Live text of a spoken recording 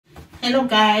Hello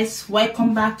guys,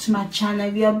 welcome back to my channel.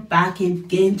 We are back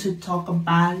again to talk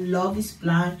about Love is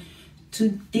Blind.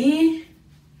 Today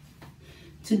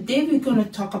we're gonna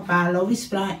talk about Love is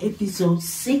Blind episode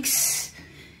 6.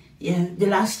 Yeah, the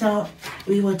last time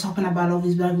we were talking about Love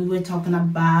is Blind, we were talking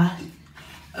about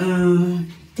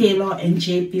Taylor and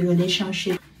JP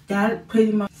relationship that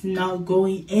pretty much not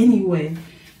going anywhere.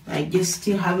 Like they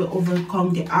still haven't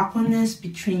overcome the awkwardness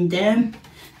between them.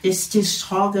 They still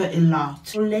struggle a lot.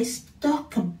 So let's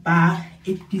talk about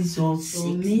episode 6.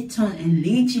 Milton and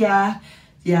Lydia,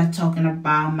 they are talking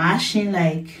about matching.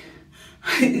 Like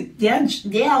they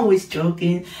are always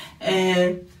joking.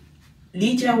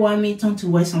 Lydia wants Milton to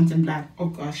wear something black. Oh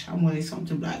gosh, I'm wearing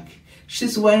something black.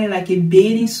 She's wearing like a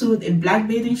bathing suit, a black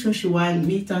bathing suit. She wants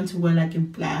Milton to wear like a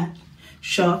black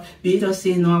shirt. Milton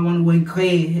said, no, I want to wear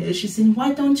gray. She said,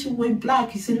 why don't you wear black?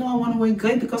 He said, no, I want to wear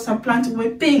gray because I plan to wear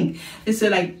pink. He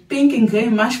said, like, pink and gray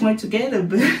match well together.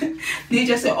 But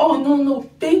Lydia said, oh, no,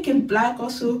 pink and black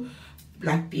also,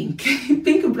 black pink.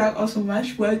 Pink and black also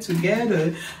match well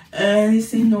together. And he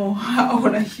said, no, how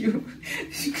old are you?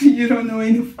 You don't know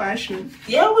any fashion.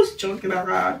 They always joking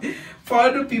around. For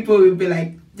other people, it will be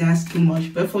like, that's too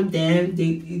much. But for them,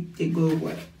 they go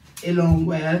well. Along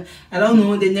well. I don't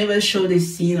know, they never show the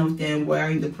scene of them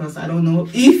wearing the clothes. I don't know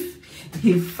if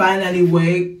he finally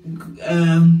wear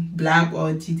black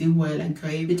or did he wear like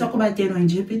gray. We talked about Taylor and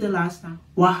JP the last time.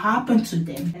 What happened to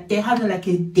them? They have like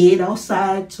a date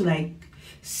outside to like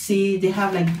see. They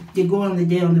have like, they go on the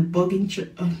date on the bugging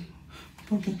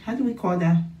how do we call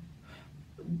that?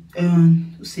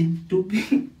 Say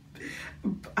doping.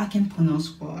 I can't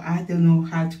pronounce well. I don't know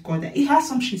how to call that. It has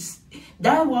some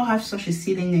that will have such a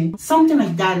silly name. Something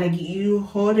like that, like you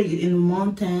hold it in the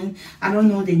mountain. I don't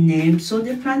know the name. So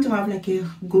they plan to have like a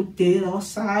good day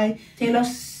outside. Taylor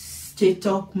they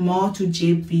talk more to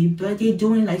JP, but they're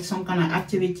doing like some kind of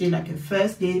activity like a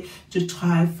first day to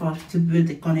try to build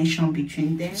the connection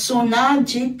between them. So now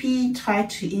JP tried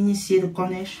to initiate the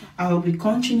connection. I hope we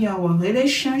continue our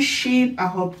relationship. I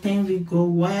hope things will go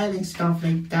well and stuff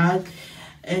like that.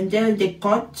 And then they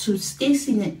got to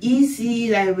Stacy and Easy.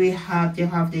 Like they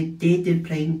have the date, they're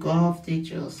playing golf, they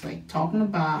just like talking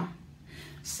about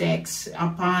sex.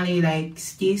 Apparently like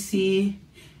Stacy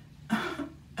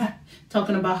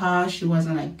talking about how she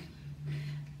wasn't like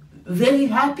very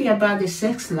happy about the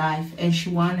sex life and she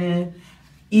wanted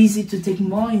Easy to take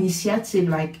more initiative.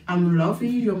 Like, I'm in love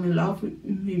with you, you're in love with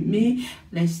me,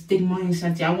 let's take more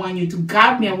initiative. I want you to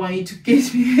grab me, I want you to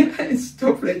kiss me and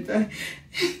stuff like that.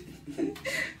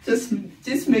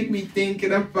 just make me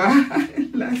thinking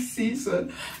about last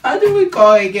season. How do we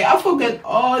call it again? I forget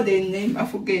all their name. I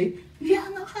forget. We are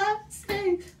not having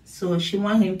sex. So she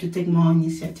wants him to take more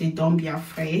initiative. Don't be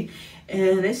afraid.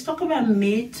 Let's talk about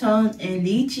Milton and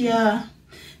Lydia.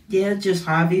 They're just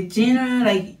having dinner.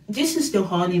 Like, this is the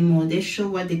honeymoon. They show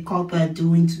what the couple are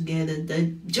doing together.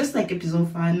 Just like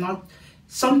episode 5, not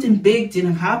something big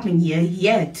didn't happen here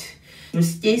yet.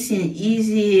 Stacy and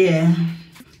Easy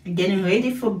getting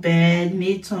ready for bed.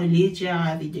 Milton and Lydia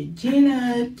having the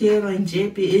dinner. Taylor and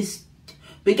JP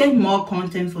we get more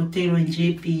content for Taylor and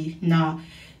JP now.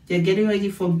 They're getting ready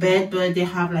for bed, but they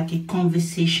have like a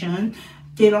conversation.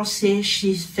 Taylor says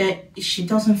she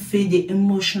doesn't feel the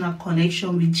emotional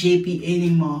connection with JP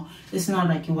anymore. It's not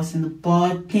like it was in the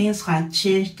past. Things have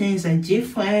changed. Things are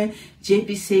different.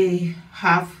 JP say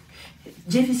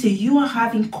you are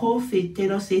having COVID.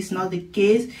 Taylor says it's not the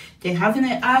case. They're having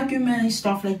an argument and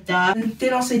stuff like that. And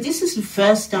Taylor said, this is the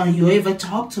first time you ever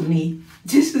talk to me.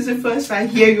 This is the first time I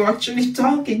hear you actually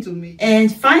talking to me.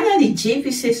 And finally,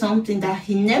 JP said something that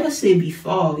he never said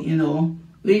before, you know.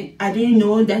 I didn't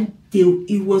know that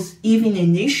it was even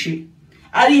an issue.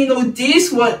 I didn't know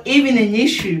this was even an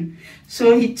issue.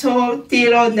 So he told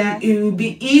Taylor that it would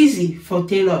be easy for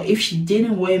Taylor if she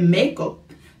didn't wear makeup.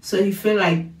 So he felt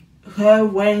like her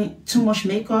wearing too much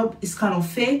makeup is kind of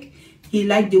fake. He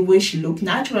liked the way she looked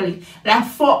naturally. Like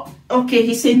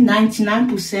he said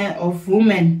 99% of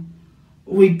women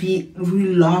would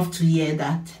love to hear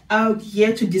that. I'm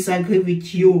here to disagree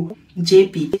with you,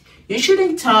 JP. You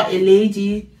shouldn't tell a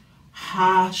lady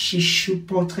how she should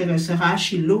portray herself, how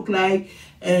she look like,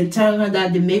 and tell her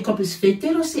that the makeup is fake.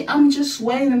 They don't say, I'm just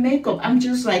wearing the makeup. I'm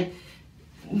just like,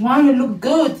 want to look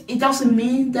good. It doesn't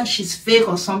mean that she's fake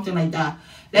or something like that.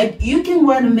 Like, you can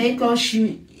wear the makeup.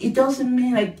 It doesn't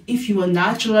mean like if you are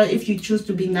natural, if you choose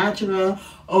to be natural,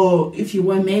 or if you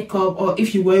wear makeup, or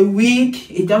if you wear wig,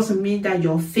 it doesn't mean that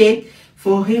you're fake.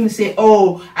 for him to say,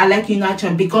 oh, I like you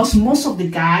natural, because most of the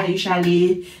guys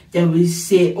usually they will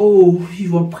say, oh,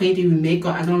 you are pretty with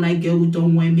makeup, I don't like girls who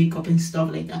don't wear makeup and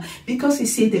stuff like that, because he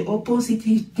say the opposite.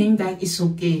 He think that it's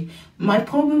okay. My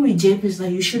problem with JP is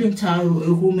that you shouldn't tell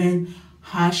a woman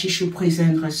how she should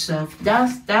present herself.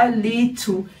 That lead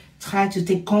to try to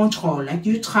take control, like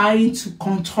you trying to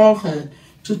control her,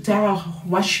 to tell her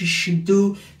what she should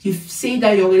do. You say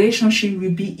that your relationship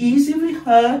will be easy with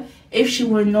her if she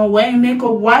will not wear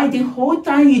makeup. Why the whole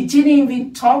time you didn't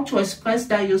even talk to express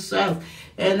that yourself?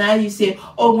 And now you say,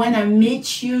 oh, when I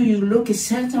meet you, you look a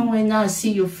certain way. Now I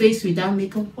see your face without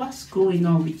makeup. What's going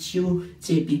on with you,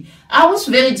 JP? I was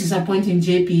very disappointed in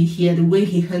JP here, the way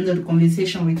he handled the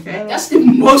conversation with her. That's the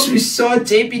most we saw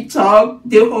JP talk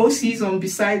the whole season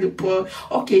beside the pool.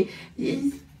 Okay,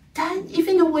 that,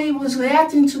 even the way he was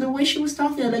reacting to the way she was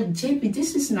talking, like, JP,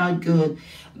 this is not good.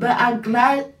 But I'm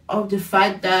glad of the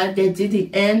fact that they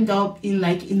didn't end up in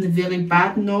a very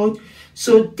bad note.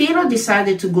 So Taylor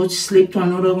decided to go to sleep to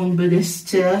another room, but they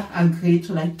still agreed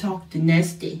to talk the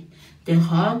next day. They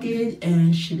hugged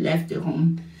and she left the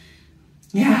room.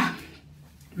 Yeah.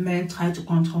 Men try to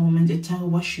control women. They tell her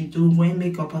what she do, wear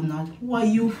makeup or not. Who are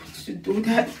you to do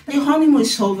that? The honeymoon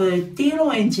is over.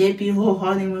 Taylor and JP, whole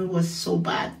honeymoon was so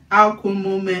bad. Awkward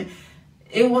moment.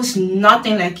 It was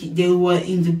nothing like they were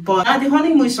in the bar. Now the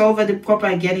honeymoon is over. The couple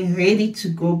are getting ready to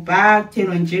go back.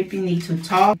 Taylor and JP need to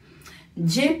talk.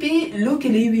 JP look a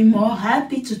little bit more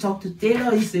happy to talk to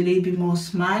Taylor. He's a little bit more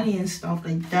smiley and stuff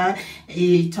like that.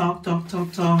 He talk,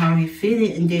 how you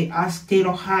feeling? And they ask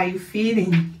Taylor, how you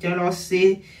feeling? Taylor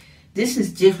say, this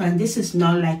is different. This is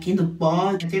not like in the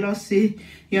bar. Taylor say,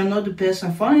 you're not the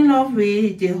person I fall in love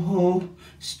with. The whole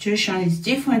situation is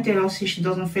different. Taylor say she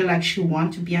doesn't feel like she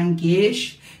want to be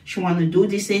engaged. She want to do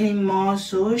this anymore.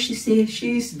 So she said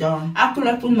she's done. I could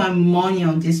have put my money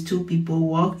on these two people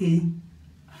working,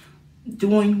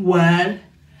 doing well.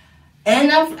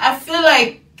 And I feel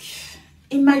like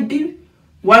it might be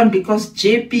one because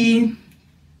JP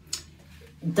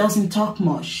doesn't talk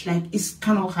much. Like, it's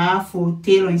kind of hard for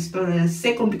Taylor and Story.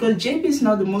 Second, because JP is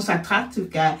not the most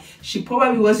attractive guy. She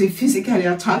probably wasn't physically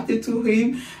attracted to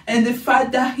him. And the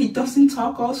fact that he doesn't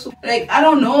talk also, like, I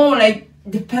don't know, like,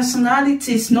 the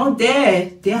personality is not there.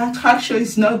 The attraction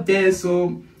is not there.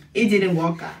 So it didn't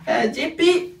work out.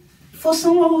 JP, for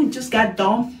someone who just got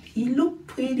dumped, he looked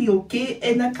pretty okay,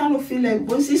 and I kind of feel like,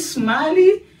 was he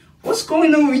smiley? What's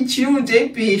going on with you,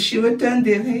 JP? She returned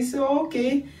there. He said,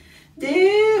 okay.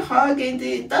 They hug,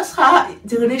 and that's how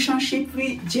the relationship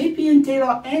with JP and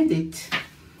Taylor ended.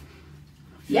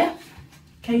 Yeah.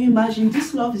 Can you imagine?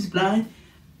 This Love is Blind.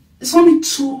 It's only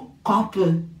two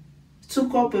couples.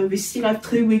 We still have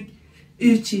 3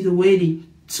 weeks to the wedding.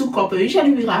 2 couples.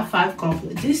 Usually we have 5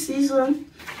 couples. This season,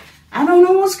 I don't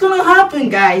know what's going to happen,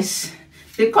 guys.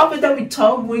 The couple that we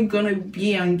thought we're gonna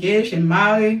be engaged and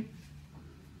married,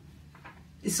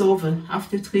 it's over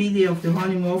after 3 days of the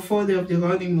honeymoon, 4 days of the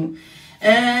honeymoon.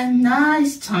 And now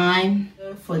it's time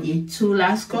for the 2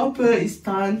 last couple. It's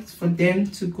time for them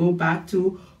to go back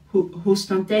to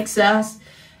Houston, Texas,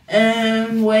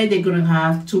 and where they're gonna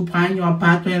have 2 brand new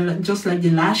apartments, just like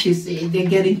the Lashes said. They're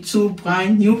getting 2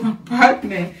 brand new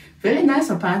apartments. Very nice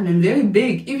apartment, very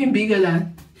big, even bigger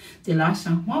than the last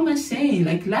time. What am I saying?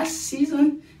 Like last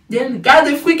season, they got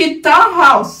the freaking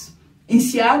townhouse in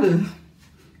Seattle.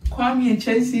 Kwame and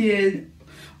Chelsea and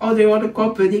all the other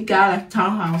couple, they got like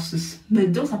townhouses.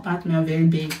 But those apartments are very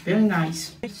big, very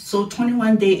nice. So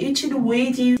 21 days into the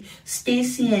wedding,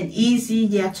 Stacy and Easy,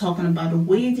 they are talking about the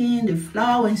wedding, the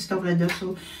flower and stuff like that.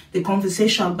 So the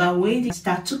conversation about wedding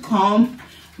start to come.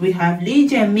 We have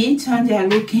Lydia and Milton, they are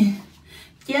looking.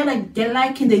 They're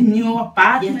liking the new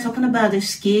apartment. They're talking about the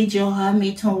schedule, how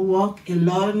Milton work a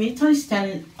lot. Milton is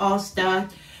telling us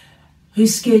that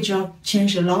his schedule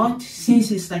changed a lot since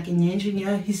he's like an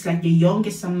engineer. He's like the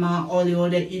youngest among all the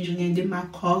other engineers. They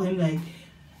might call him like,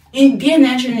 in being an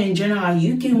engineer in general,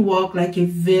 you can work like a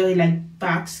very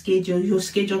packed schedule. Your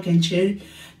schedule can change.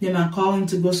 They might call him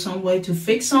to go somewhere to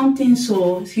fix something.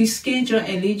 So his schedule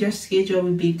and Lydia's schedule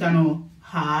will be kind of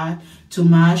hard to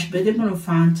match, but they're gonna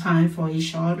find time for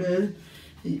each other.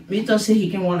 Milton said he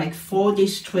can work like 4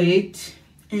 days straight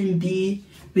and be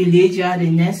with Lydia the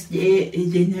next day,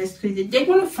 the next 3 days. They're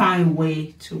gonna find a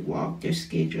way to work their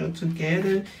schedule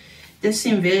together. They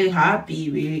seem very happy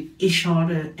with each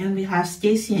other. And we have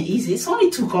Stacy and Easy. It's only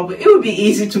 2 couples. It would be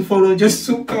easy to follow just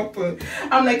 2 couples.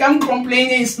 I'm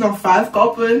complaining it's not 5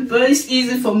 couples, but it's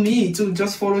easy for me to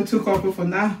just follow 2 couples for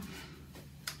now.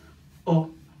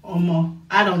 Or more.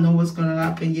 I don't know what's gonna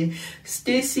happen yet.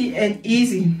 Stacy and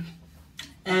Easy.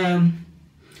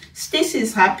 Stacy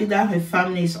is happy that her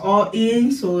family is all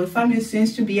in, so her family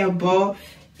seems to be above.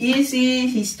 Easy,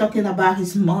 he's talking about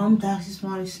his mom, that his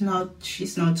mom is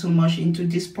she's not too much into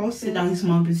this person, that his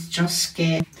mom is just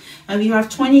scared. And we have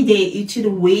 20 days into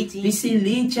the waiting. We see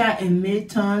Lydia and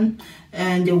Milton,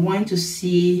 and they want to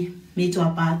see Milton's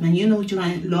apartment. You know,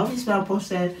 during Love is Blind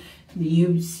process,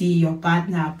 you see your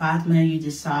partner apartment, you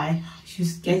decide,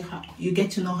 you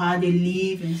get to know how they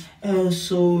live.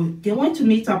 So they went to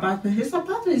Milton's apartment. His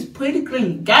apartment is pretty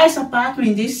clean. Guys' apartment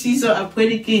in this season are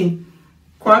pretty clean.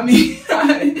 Kwame,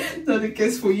 not the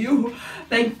case for you.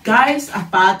 Like, guys'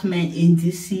 apartment in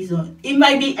this season, it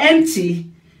might be empty.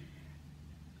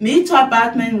 Milton's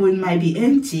apartment might be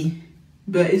empty,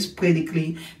 but it's pretty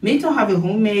clean. Milton have a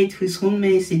roommate. His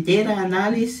roommate is a data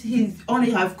analyst. He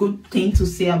only have good things to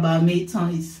say about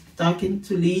Milton. He's talking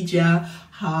to Lydia,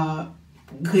 how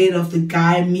great of the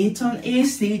guy Milton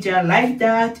is. Lydia like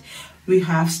that. We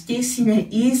have Stacy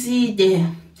and Easy there.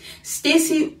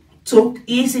 Stacy took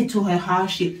Easy to her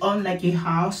house. She owned like a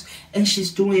house, and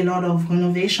she's doing a lot of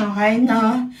renovation right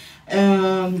now.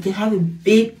 They have a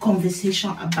big conversation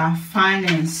about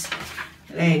finance,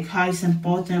 like how it's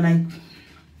important, like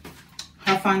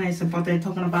how finance is important.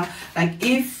 Talking about like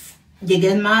if they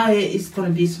get married, it's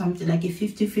gonna be something like a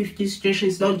 50-50 situation.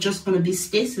 It's not just gonna be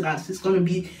Stacy house, it's gonna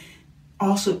be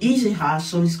also Easy house.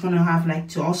 So it's gonna have like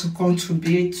to also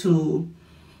contribute to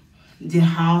the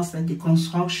house, like the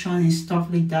construction and stuff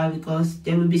like that, because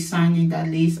they will be signing that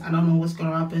lease. I don't know what's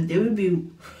gonna happen. They will be,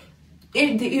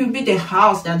 it will be the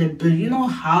house that they build. You know,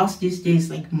 house these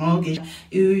days, like mortgage,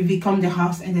 it will become the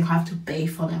house, and they have to pay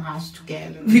for the house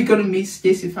together. We're gonna meet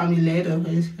Stacy family later.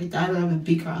 Her dad have a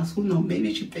big house. Who knows?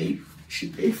 Maybe she pay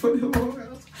for the whole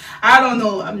house. I don't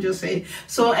know. I'm just saying.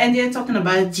 So, and they're talking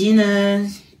about Gina.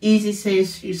 Easy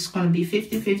says it's gonna be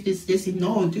 50-50. Stacy,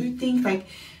 no. Do you think like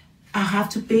I have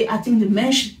to pay? I think the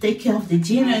men should take care of the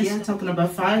Gina. Yeah, talking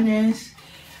about finance.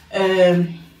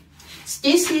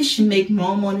 Stacy should make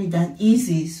more money than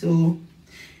Easy, so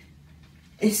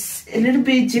it's a little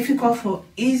bit difficult for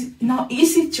Easy. Now,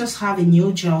 Easy just have a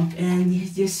new job, and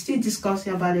they're still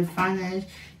discussing about the finance.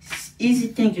 Easy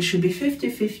think it should be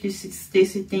 50-50.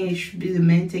 Stacy think it should be the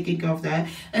men taking care of that.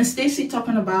 And Stacy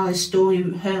talking about her story,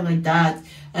 her dad.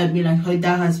 Like her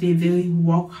dad has been very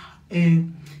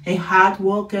a hard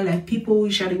worker. Like people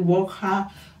usually work hard,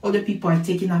 other people are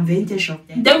taking advantage of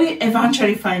them. Then we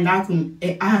eventually find out an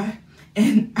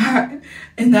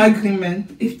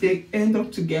agreement if they end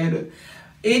up together.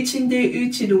 18 days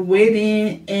into the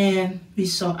wedding, and we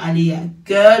saw Aliyah,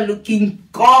 girl looking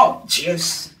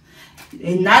gorgeous.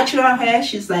 A natural hair,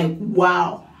 she's like,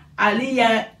 wow.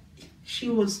 Aliyah, she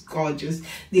was gorgeous.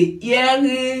 The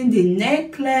earring, the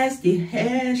necklace, the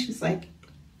hair, she's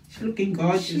looking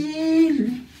gorgeous.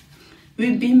 She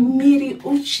will be meeting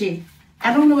Uche.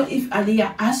 I don't know if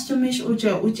Aliyah asked to meet Uche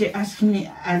or Uche asked me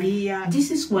Aliyah. This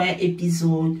is where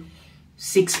episode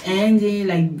 6 ending,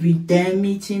 like with them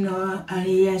meeting her,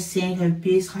 Aliyah saying her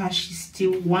piece, how she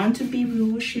still want to be with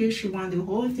Uche. She want the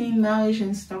whole thing, marriage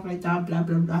and stuff like that, blah,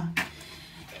 blah, blah.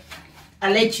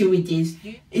 I'll let you with this.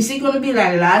 Is it going to be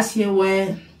like last year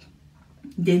where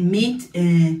they meet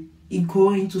and it go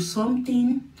into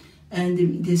something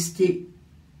and they stay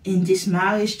in this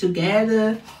marriage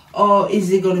together? Or is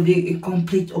it going to be a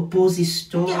complete opposite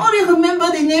story? I only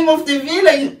remember the name of the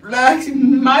villain, like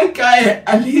Micah and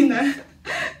Alina.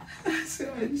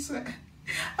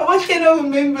 Why can't I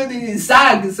remember the name?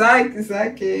 Zach,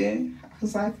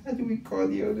 how do we call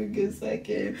the other guy?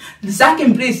 Zach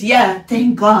and Bliss, yeah,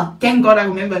 thank God I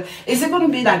remember. Is it going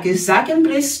to be like a Zach and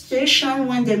Bliss station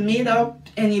when they meet up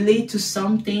and it lead to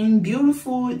something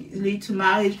beautiful, it lead to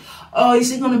marriage? Or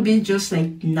is it going to be just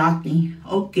like nothing?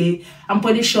 Okay, I'm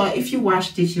pretty sure if you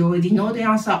watched this, you already know the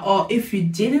answer. Or if you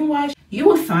didn't watch, you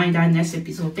will find that next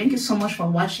episode. Thank you so much for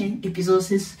watching episode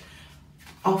 6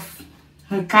 of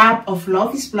recap of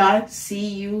Love is Blind.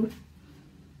 See you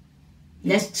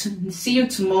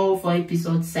tomorrow for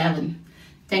episode 7.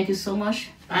 Thank you so much.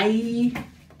 Bye.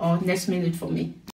 Or next minute for me.